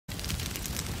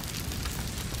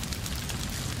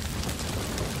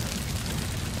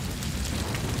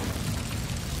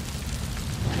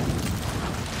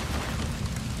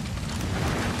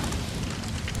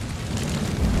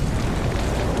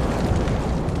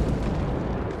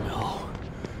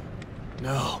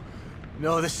No.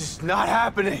 No, this is not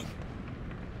happening.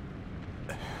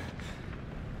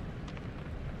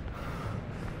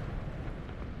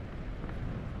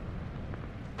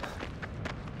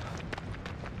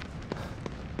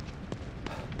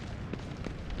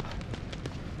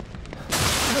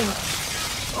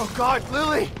 Oh God,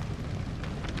 Lily!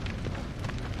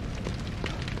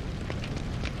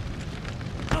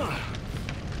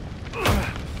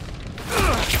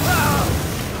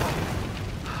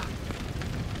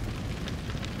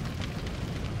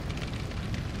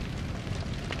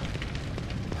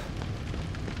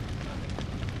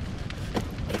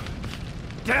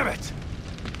 Damn it!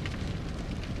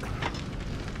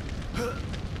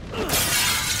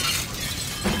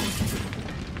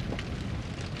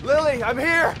 Lily, I'm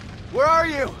here! Where are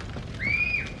you?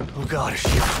 Oh God, is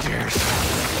she upstairs?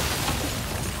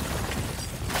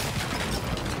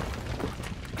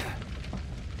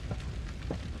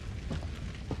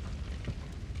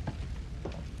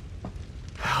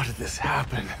 How did this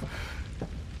happen?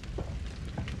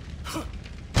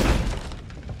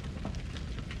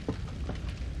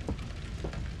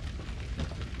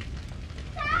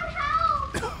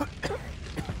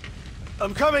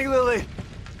 I'm coming, Lily!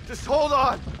 Just hold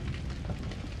on!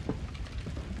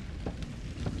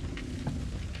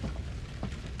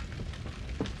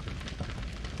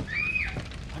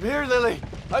 I'm here, Lily!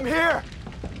 I'm here!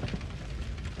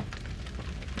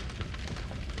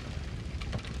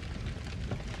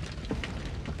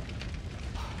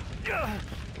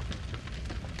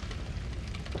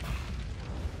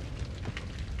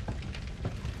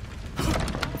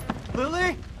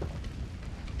 Lily?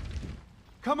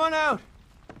 Come on out!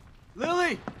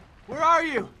 Lily! Where are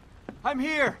you? I'm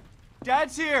here!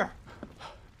 Dad's here!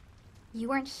 You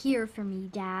weren't here for me,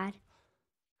 Dad.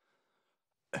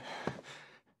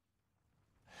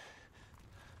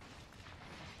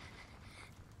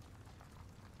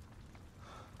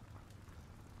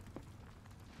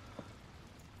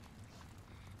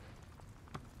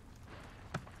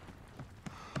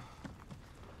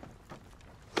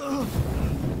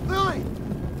 Lily!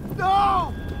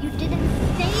 No! You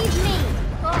didn't save me!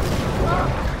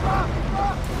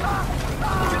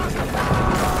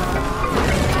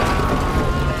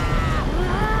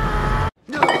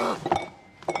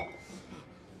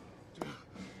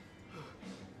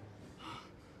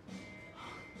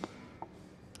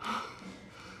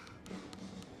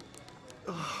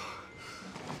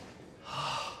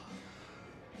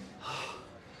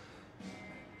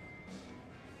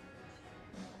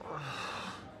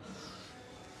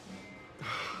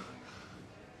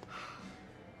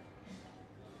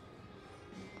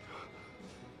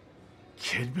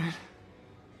 Kidman?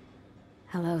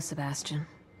 Hello, Sebastian.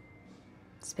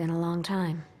 It's been a long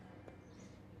time.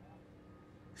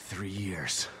 3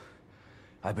 years.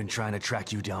 I've been trying to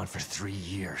track you down for 3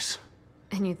 years.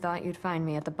 And you thought you'd find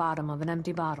me at the bottom of an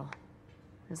empty bottle.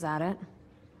 Is that it?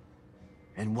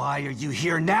 And why are you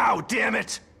here now, damn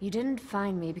it? You didn't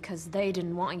find me because they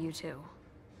didn't want you to.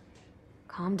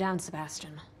 Calm down,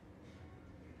 Sebastian.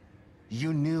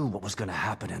 You knew what was gonna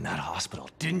happen in that hospital,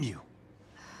 didn't you?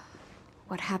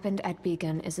 What happened at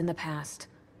Beacon is in the past.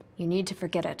 You need to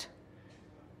forget it.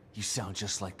 You sound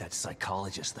just like that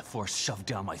psychologist the Force shoved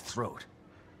down my throat.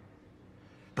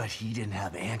 But he didn't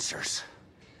have answers.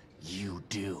 You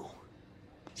do.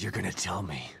 You're gonna tell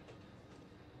me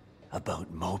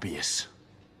about Mobius.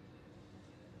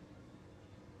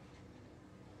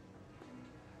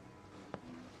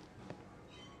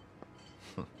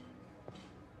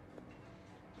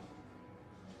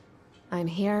 I'm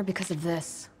here because of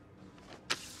this.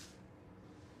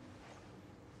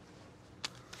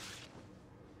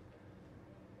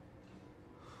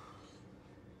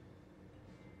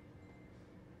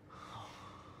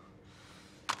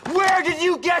 Where did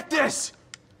you get this?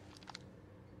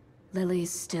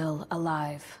 Lily's still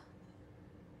alive.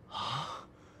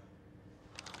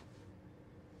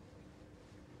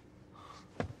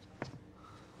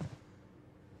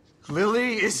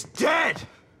 Lily is dead!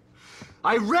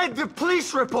 I read the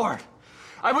police report!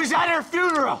 I was at her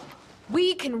funeral!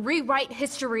 We can rewrite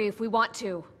history if we want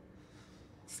to.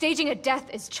 Staging a death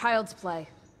is child's play.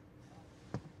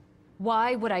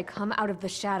 Why would I come out of the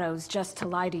shadows just to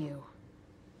lie to you?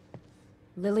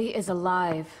 Lily is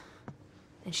alive,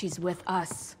 and she's with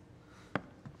us.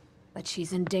 But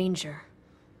she's in danger.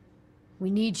 We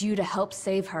need you to help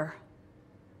save her.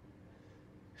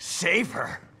 Save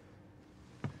her?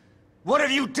 What have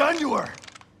you done to her?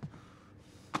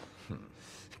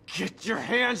 Get your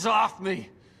hands off me!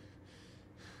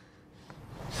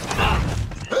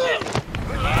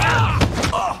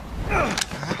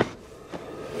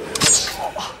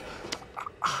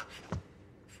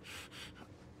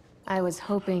 I was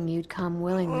hoping you'd come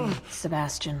willingly,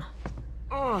 Sebastian.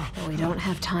 But we don't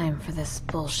have time for this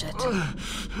bullshit.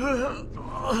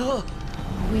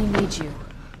 We need you.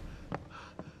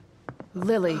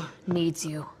 Lily needs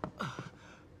you.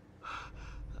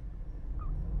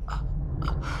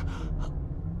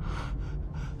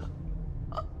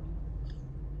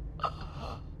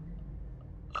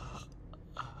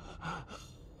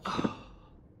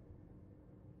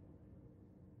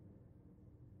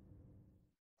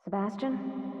 Sebastian?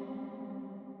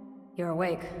 You're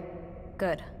awake.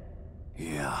 Good.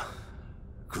 Yeah.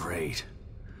 Great.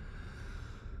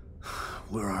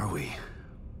 Where are we?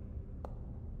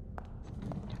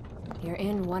 You're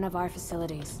in one of our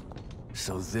facilities.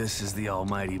 So this is the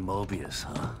almighty Mobius,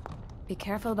 huh? Be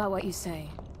careful about what you say.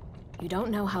 You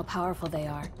don't know how powerful they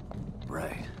are.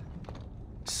 Right.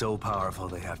 So powerful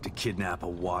they have to kidnap a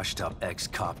washed-up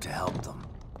ex-cop to help them.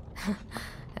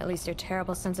 At least your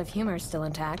terrible sense of humor is still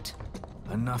intact.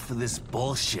 Enough of this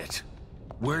bullshit.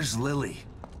 Where's Lily?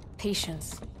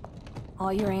 Patience.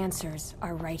 All your answers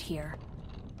are right here.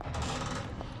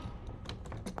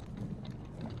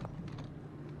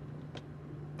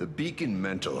 The Beacon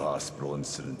Mental Hospital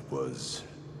incident was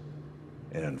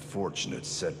an unfortunate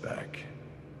setback.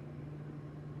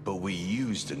 But we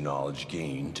used the knowledge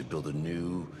gained to build a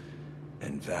new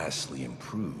and vastly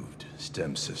improved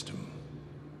STEM system.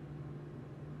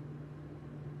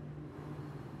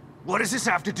 What does this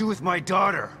have to do with my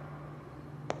daughter?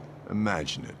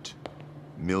 Imagine it.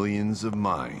 Millions of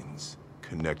minds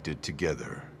connected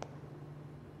together.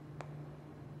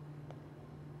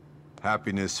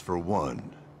 Happiness for one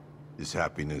is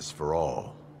happiness for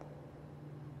all.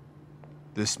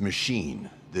 This machine,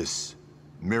 this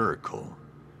miracle,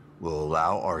 will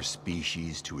allow our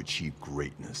species to achieve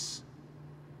greatness.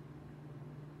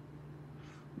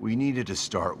 We needed to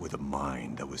start with a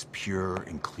mind that was pure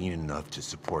and clean enough to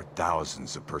support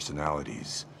thousands of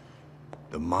personalities.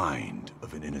 The mind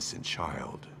of an innocent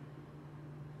child.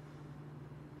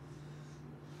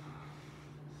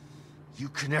 You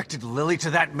connected Lily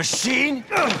to that machine?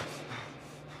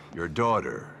 Your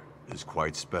daughter is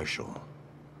quite special.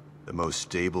 The most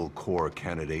stable core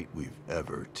candidate we've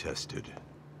ever tested.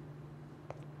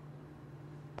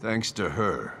 Thanks to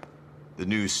her, the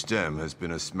new STEM has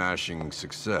been a smashing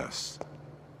success.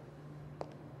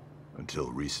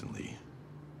 Until recently.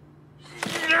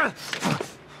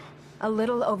 A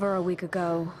little over a week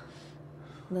ago,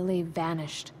 Lily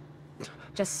vanished.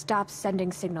 Just stopped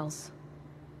sending signals.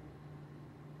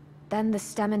 Then the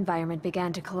STEM environment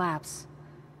began to collapse.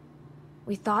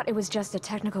 We thought it was just a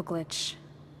technical glitch.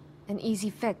 An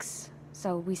easy fix,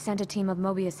 so we sent a team of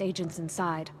Mobius agents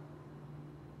inside.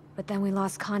 But then we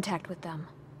lost contact with them,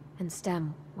 and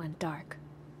STEM went dark.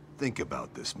 Think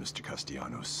about this, Mr.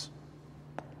 Castellanos.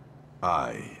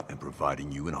 I am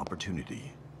providing you an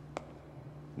opportunity.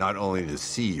 Not only to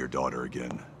see your daughter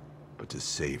again, but to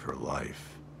save her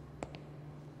life.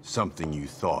 Something you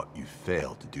thought you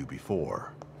failed to do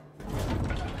before.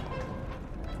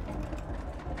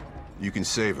 You can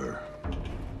save her,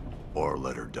 or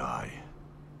let her die.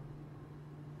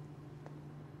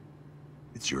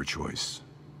 It's your choice.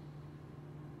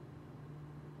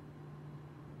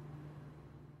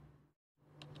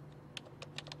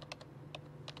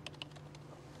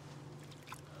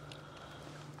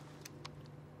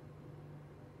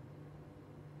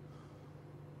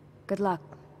 Good luck,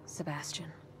 Sebastian.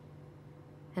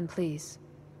 And please,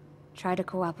 try to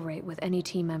cooperate with any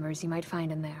team members you might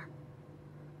find in there.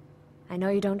 I know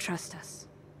you don't trust us,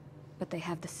 but they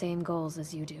have the same goals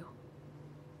as you do.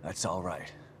 That's all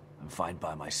right. I'm fine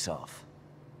by myself.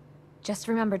 Just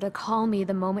remember to call me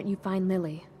the moment you find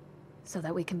Lily, so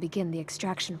that we can begin the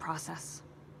extraction process.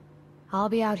 I'll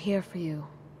be out here for you.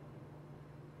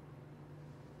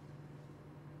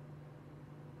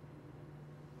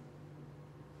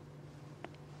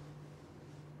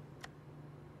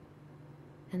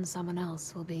 And someone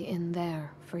else will be in there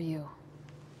for you.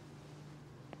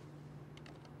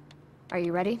 Are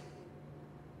you ready?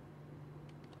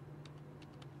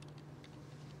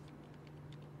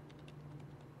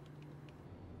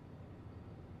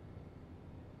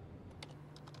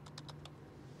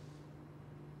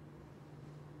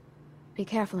 Be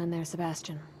careful in there,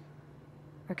 Sebastian.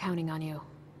 We're counting on you.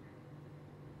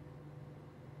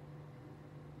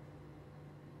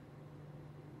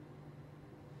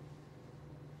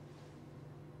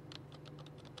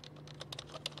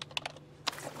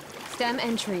 STEM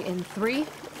entry in 3,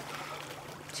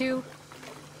 2,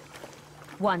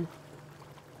 1.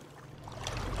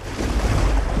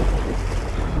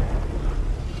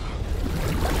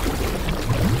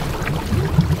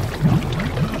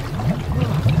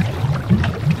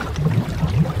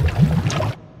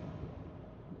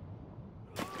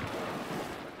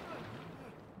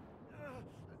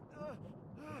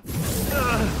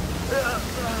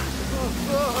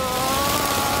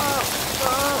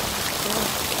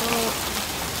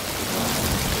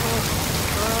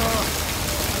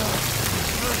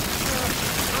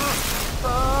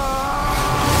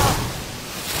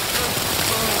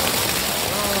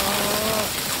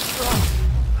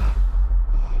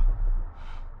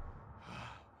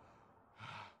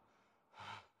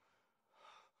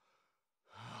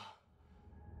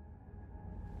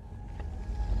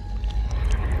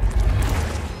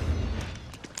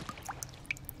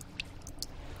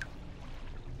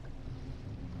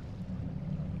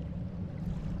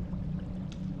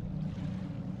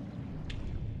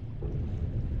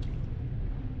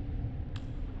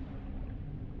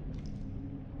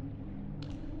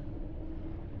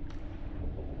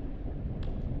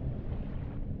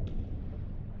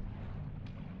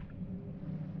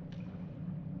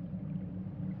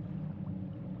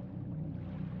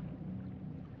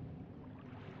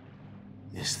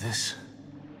 this?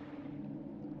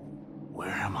 Where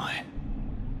am I?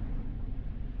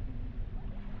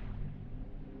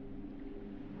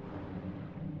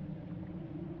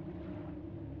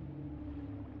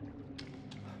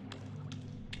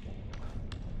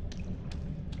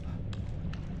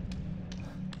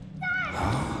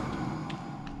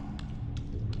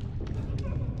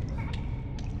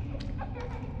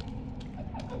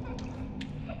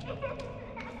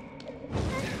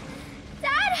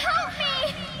 Dad, help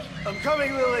me! I'm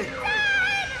coming, Lily!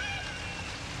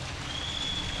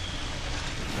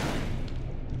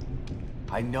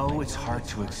 I know it's hard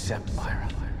to accept, Myra,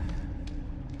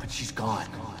 but she's gone.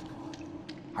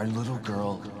 Our little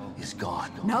girl is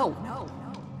gone. No.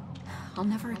 I'll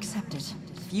never accept it.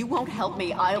 If you won't help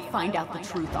me, I'll find out the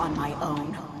truth on my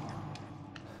own.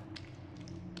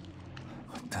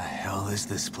 What the hell is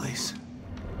this place?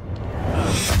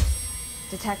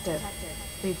 Detective,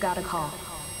 we've got a call.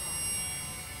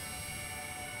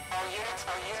 All units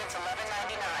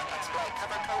 1199. Exploit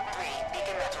cover code 3,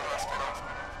 Beacon Mental Hospital.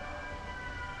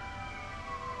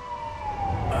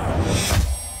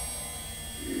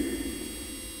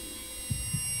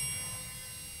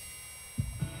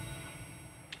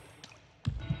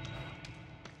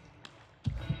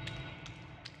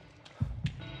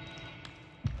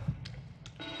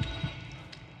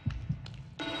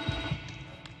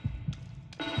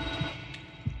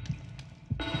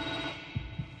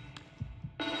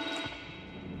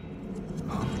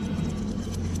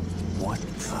 What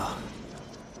the?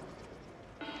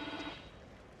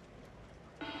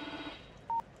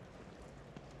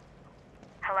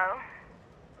 Hello?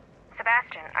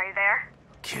 Sebastian, are you there?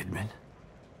 Kidman?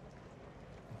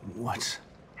 What?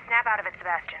 Snap out of it,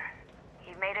 Sebastian.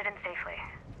 You've made it in safely.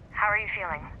 How are you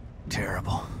feeling?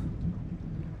 Terrible.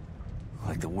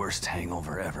 Like the worst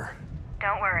hangover ever.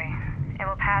 Don't worry. It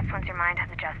will pass once your mind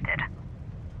has adjusted.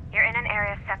 You're in an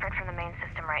area separate from the main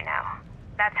system right now.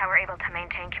 That's how we're able to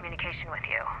maintain communication with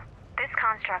you. This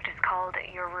construct is called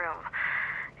your room.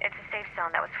 It's a safe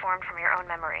zone that was formed from your own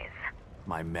memories.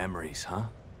 My memories, huh?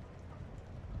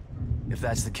 If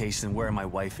that's the case, then where are my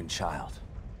wife and child?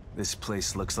 This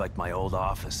place looks like my old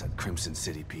office at Crimson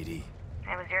City PD.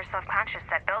 It was your subconscious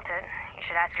that built it. You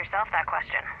should ask yourself that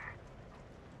question.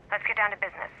 Let's get down to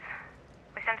business.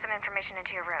 We sent some information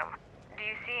into your room. Do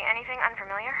you see anything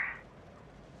unfamiliar?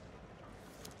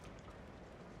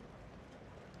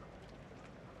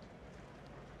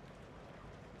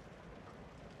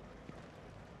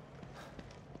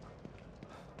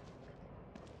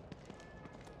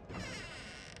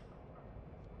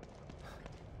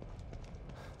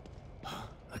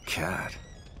 A cat?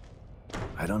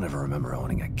 I don't ever remember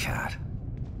owning a cat.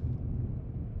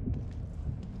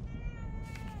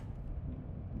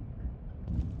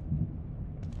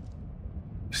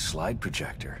 Slide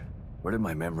projector? Where did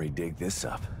my memory dig this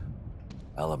up?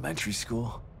 Elementary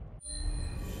school?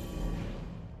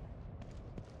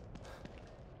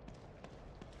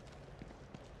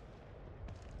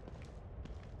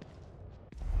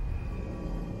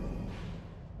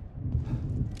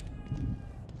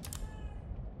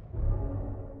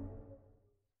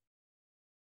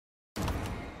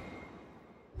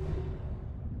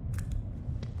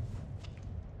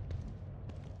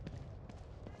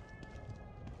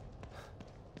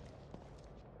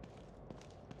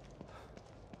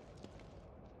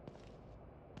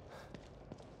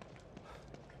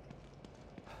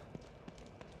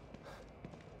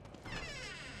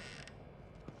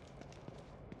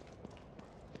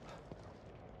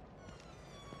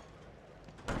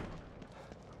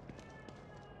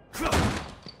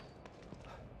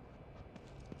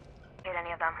 Get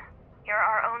any of them. You're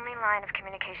our only line of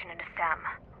communication into STEM.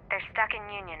 They're stuck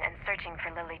in Union and searching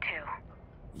for Lily too.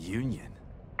 Union?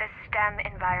 This STEM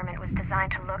environment was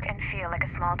designed to look and feel like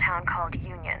a small town called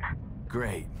Union.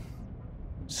 Great.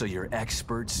 So your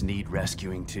experts need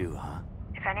rescuing too, huh?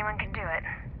 If anyone can do it,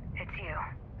 it's you.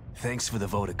 Thanks for the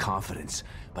vote of confidence,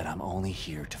 but I'm only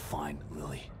here to find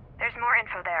Lily. There's more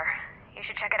info there. You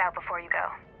should check it out before you go.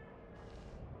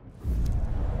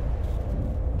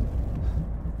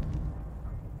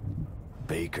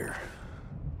 Baker.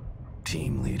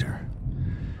 Team leader.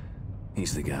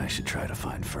 He's the guy I should try to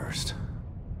find first.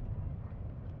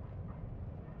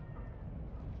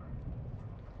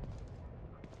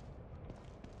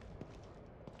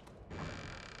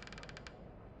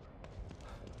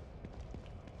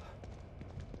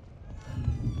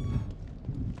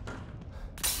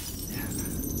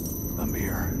 A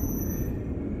mirror.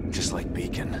 Just like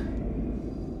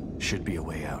Beacon. Should be a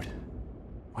way out.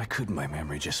 Why couldn't my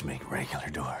memory just make regular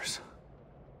doors?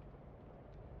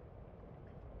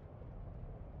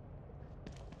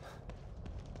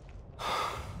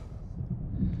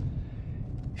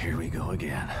 Here we go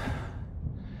again.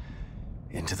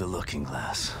 Into the looking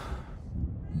glass.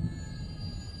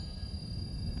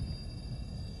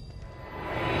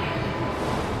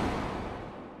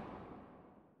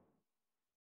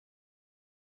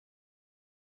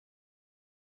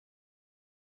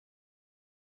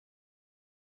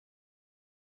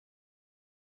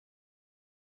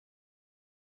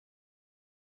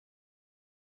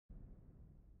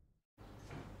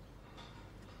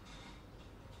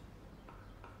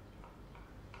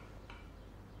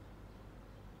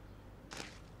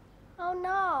 Oh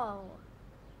no!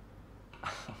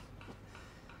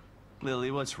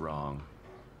 Lily, what's wrong?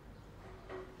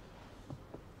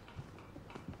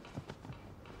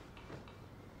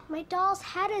 My doll's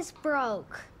head is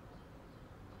broke.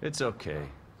 It's okay.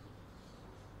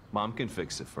 Mom can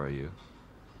fix it for you.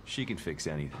 She can fix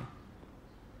anything.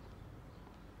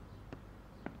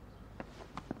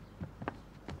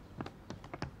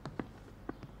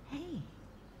 Hey.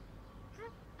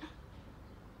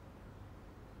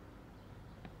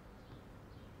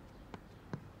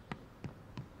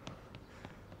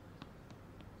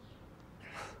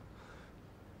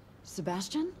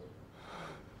 Sebastian?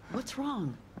 What's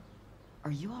wrong?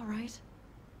 Are you all right?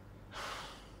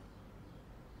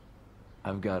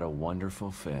 I've got a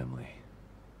wonderful family.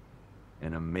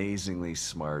 An amazingly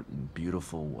smart and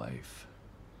beautiful wife.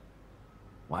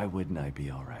 Why wouldn't I be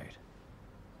all right?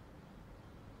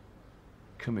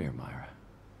 Come here, Myra.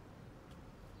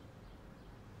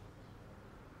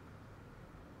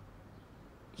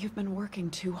 You've been working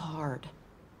too hard.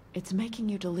 It's making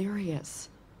you delirious.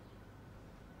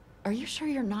 Are you sure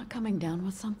you're not coming down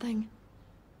with something?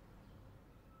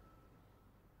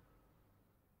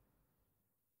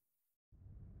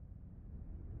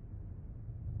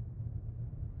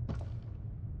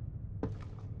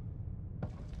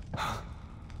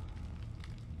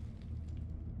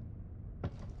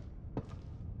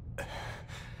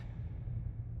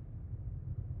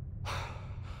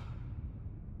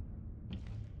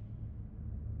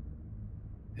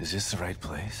 Is this the right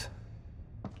place?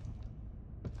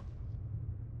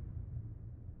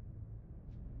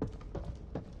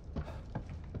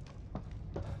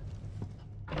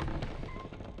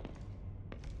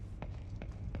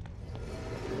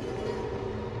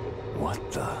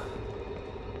 What the?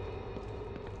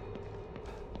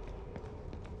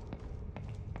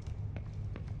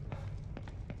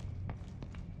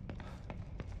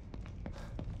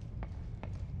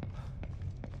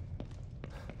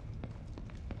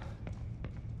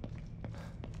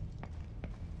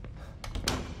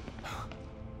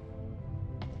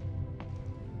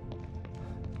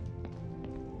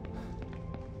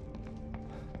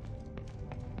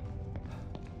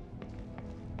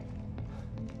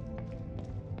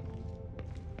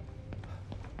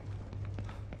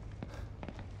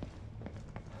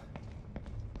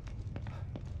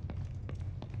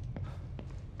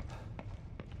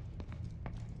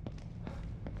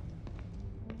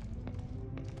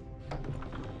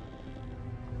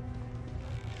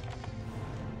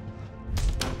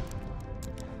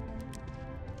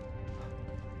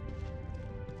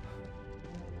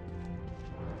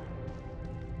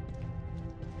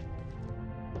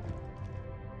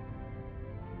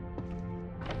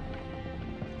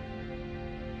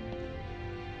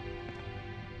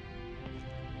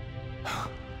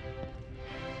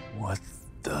 What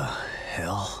the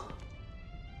hell?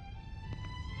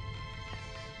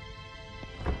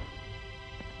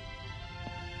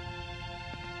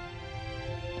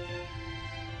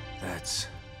 That's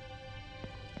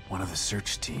one of the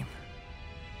search team.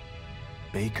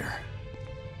 Baker.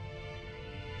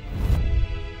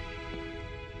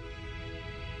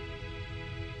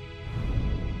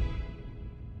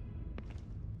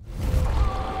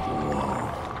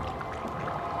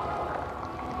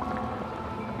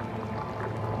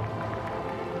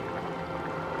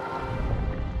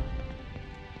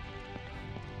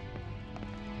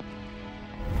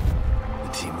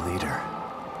 Team leader.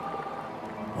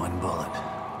 One bullet.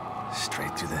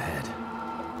 Straight through the head.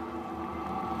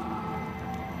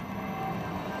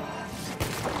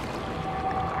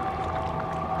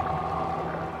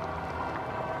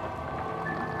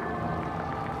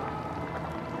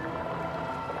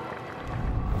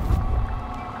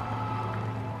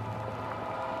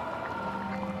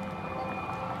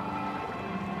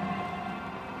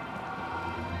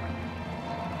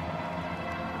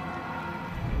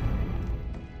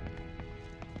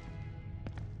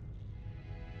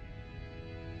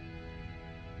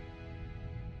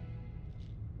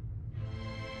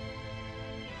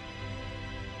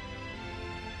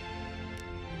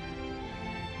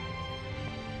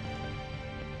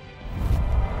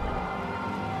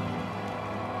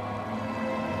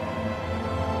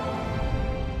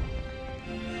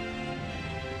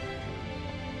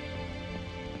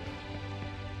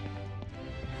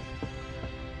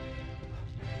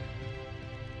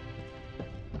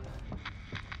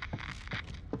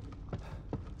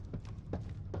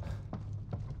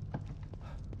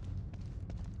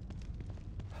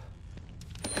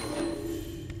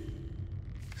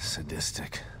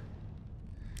 Sadistic.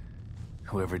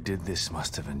 Whoever did this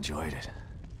must have enjoyed it.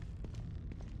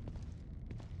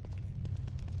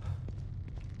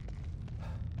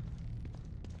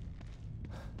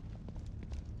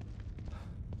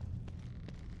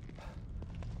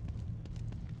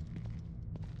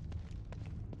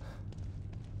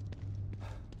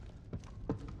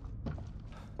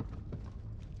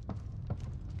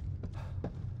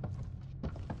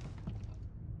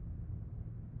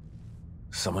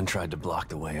 Someone tried to block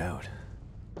the way out.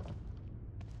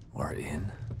 Or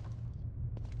in.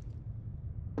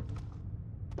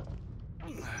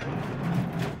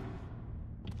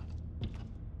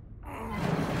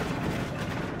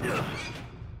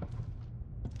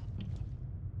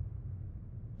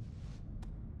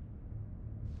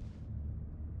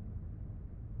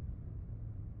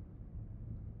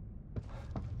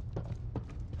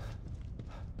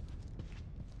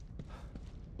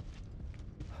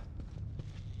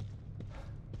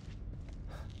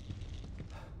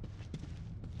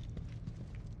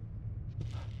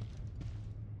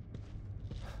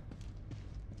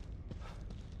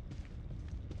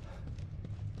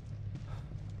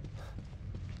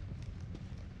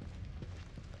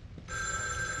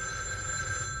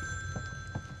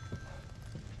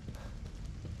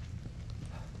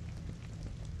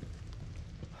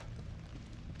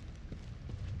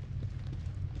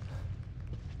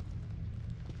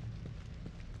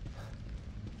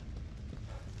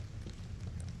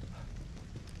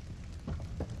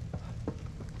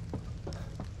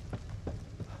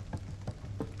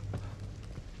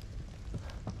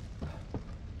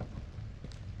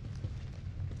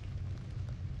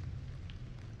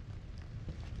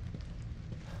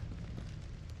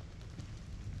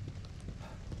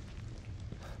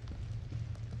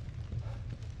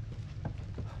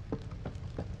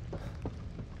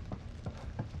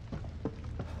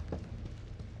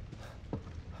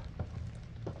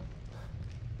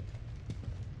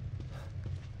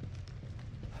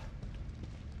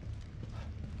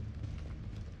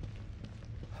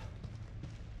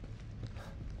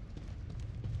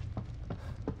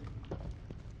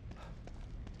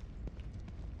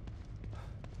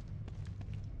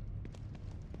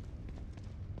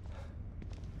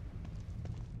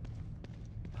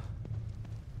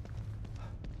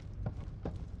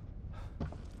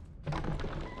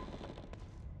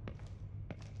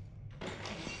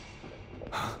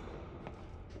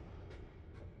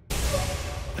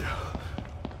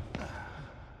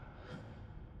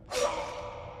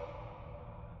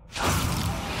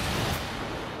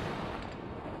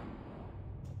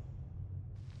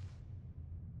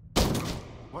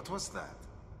 What was that?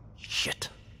 Shit.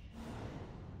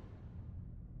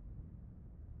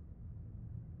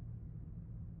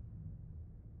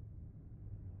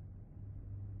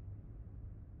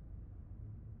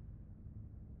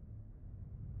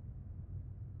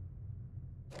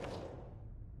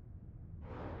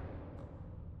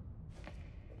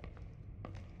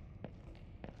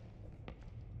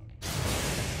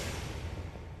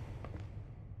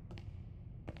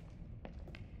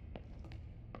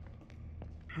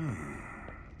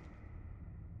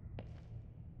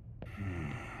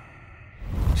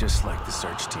 Just like the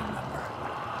search team member.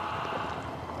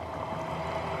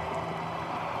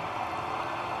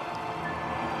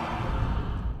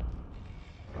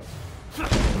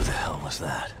 Who the hell was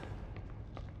that?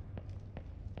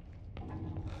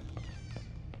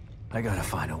 I gotta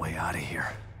find a way out of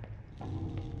here.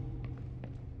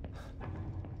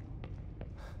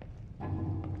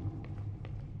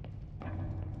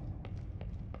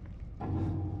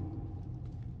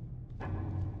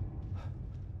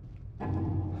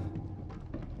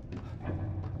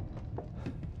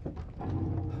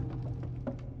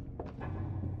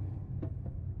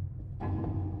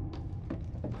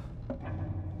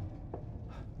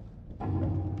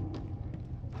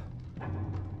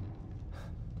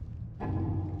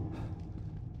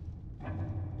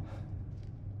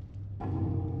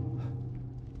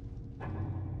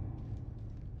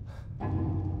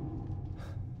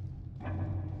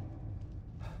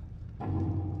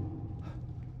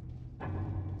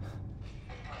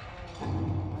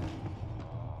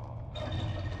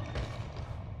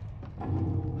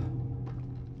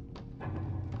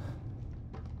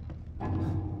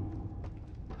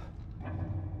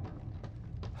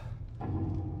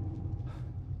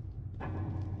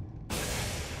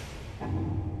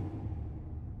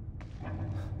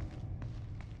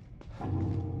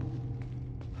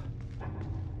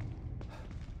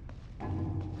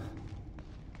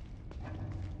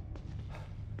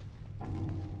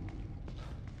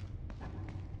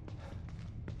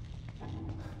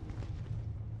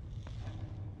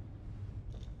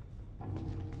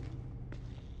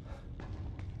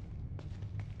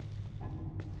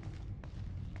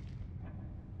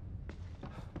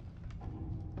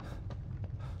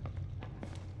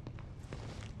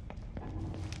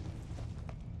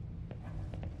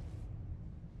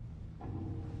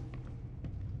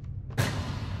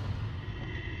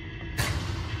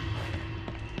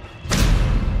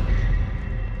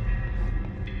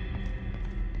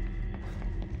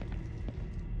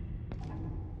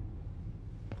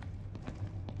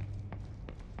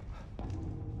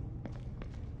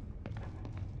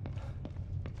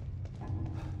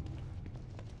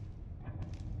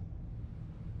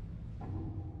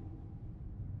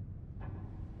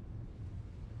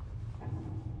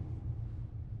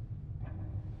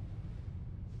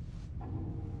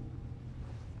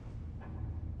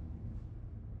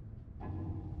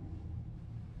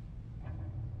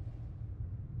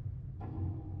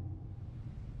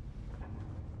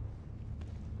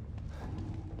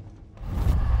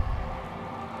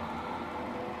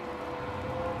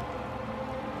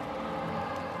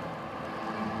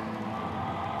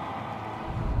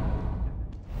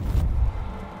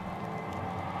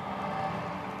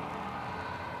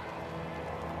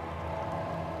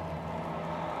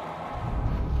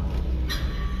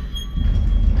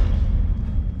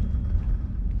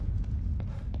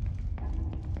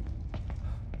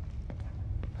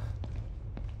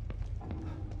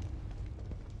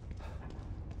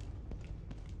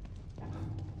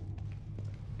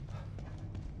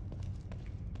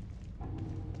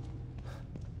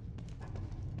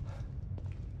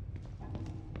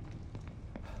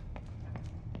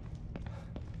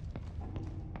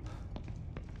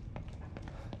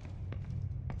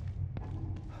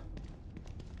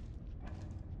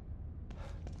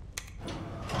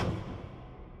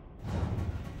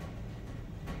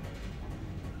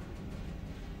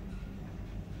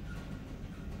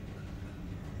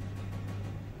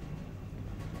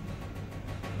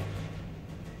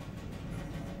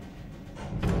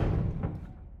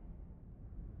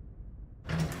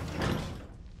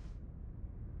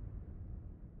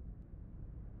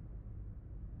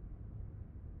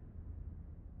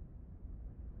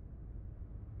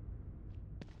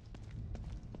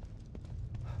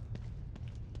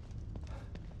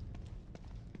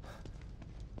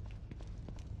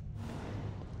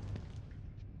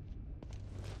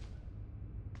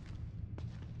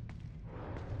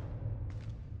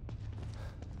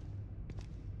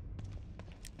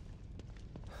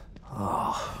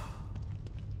 Oh.